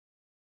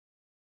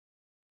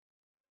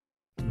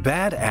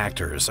Bad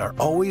actors are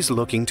always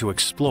looking to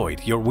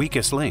exploit your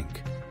weakest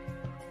link.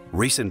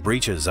 Recent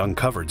breaches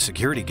uncovered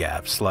security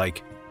gaps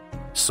like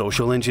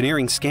social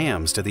engineering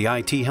scams to the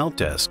IT help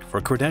desk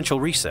for credential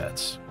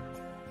resets,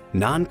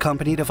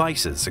 non-company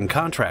devices and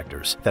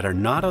contractors that are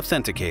not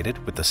authenticated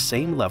with the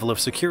same level of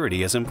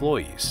security as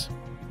employees,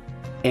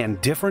 and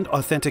different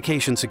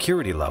authentication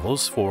security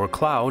levels for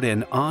cloud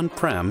and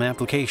on-prem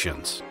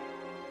applications.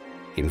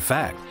 In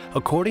fact,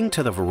 according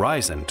to the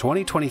Verizon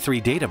 2023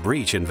 Data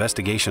Breach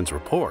Investigations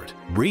Report,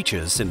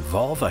 breaches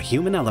involve a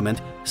human element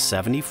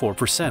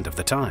 74% of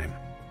the time.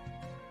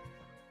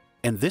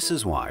 And this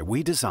is why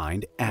we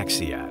designed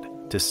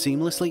Axiad to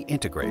seamlessly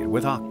integrate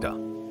with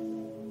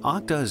Okta.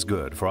 Okta is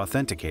good for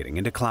authenticating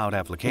into cloud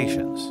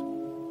applications.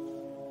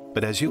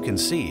 But as you can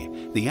see,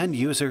 the end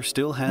user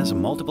still has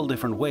multiple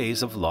different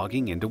ways of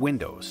logging into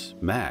Windows,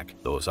 Mac,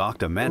 those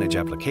Okta managed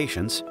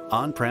applications,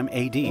 on-prem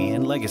AD,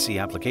 and legacy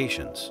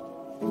applications.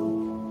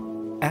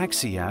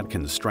 Axiad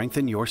can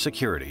strengthen your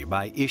security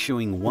by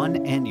issuing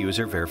one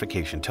end-user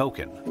verification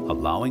token,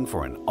 allowing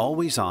for an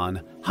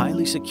always-on,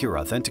 highly secure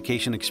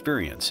authentication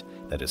experience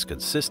that is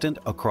consistent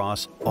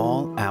across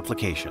all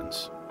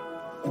applications.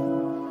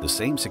 The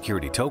same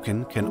security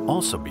token can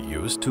also be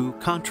used to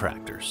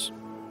contractors.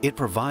 It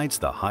provides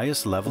the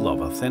highest level of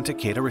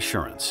Authenticator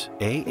Assurance,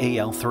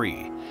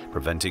 AAL3,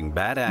 preventing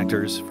bad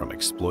actors from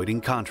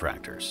exploiting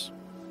contractors,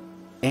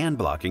 and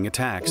blocking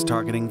attacks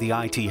targeting the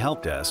IT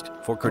help desk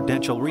for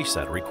credential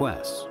reset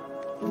requests.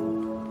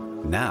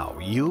 Now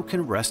you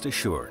can rest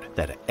assured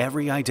that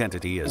every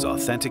identity is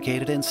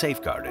authenticated and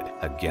safeguarded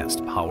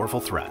against powerful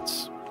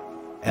threats.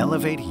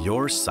 Elevate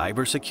your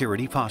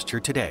cybersecurity posture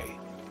today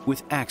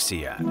with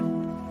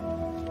Axiad.